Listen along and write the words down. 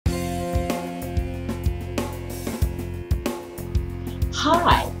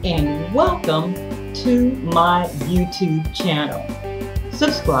Hi, and welcome to my YouTube channel.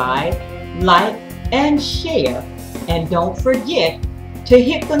 Subscribe, like, and share, and don't forget to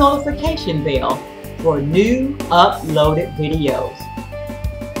hit the notification bell for new uploaded videos.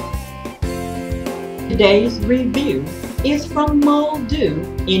 Today's review is from Modu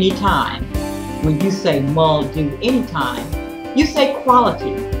Anytime. When you say Modu Anytime, you say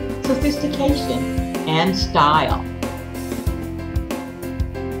quality, sophistication, and style.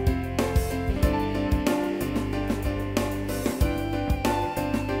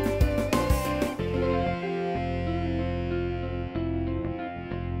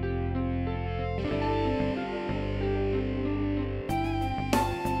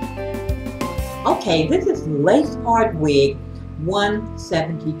 Okay, this is Lace Part Wig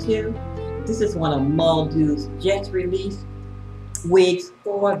 172. This is one of Modu's just released wigs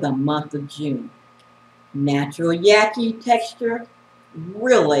for the month of June. Natural Yaki texture,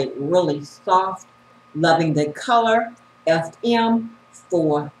 really soft. Loving the color, FM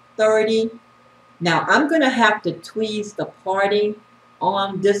 430. Now I'm going to have to tweeze the parting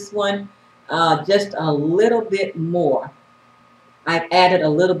on this one just a little bit more. I've added a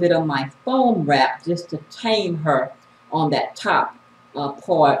little bit of my foam wrap just to tame her on that top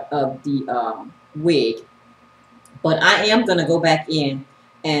part of the wig. But I am going to go back in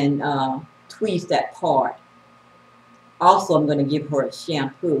and tweeze that part. Also, I'm going to give her a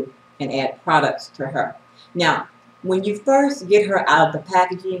shampoo and add products to her. Now, when you first get her out of the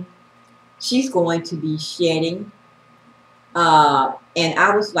packaging, she's going to be shedding. And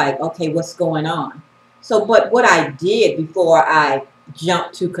I was like, okay, what's going on? So, but what I did before I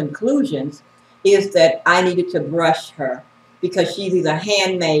jumped to conclusions is that I needed to brush her because she's either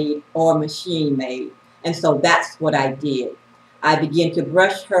handmade or machine made. And so that's what I did. I began to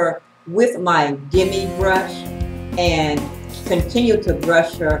brush her with my demi brush and continued to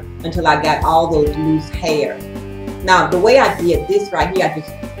brush her until I got all those loose hairs. Now, the way I did this right here, I just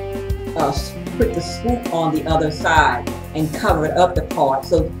put the swoop on the other side and covered up the part.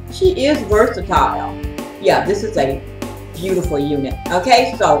 So she is versatile. Yeah, this is a beautiful unit.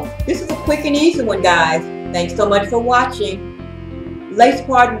 Okay, so this is a quick and easy one, guys. Thanks so much for watching. Lace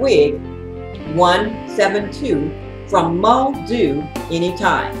Part Wig 172 from Modu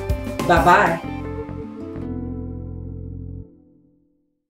Anytime. Bye-bye.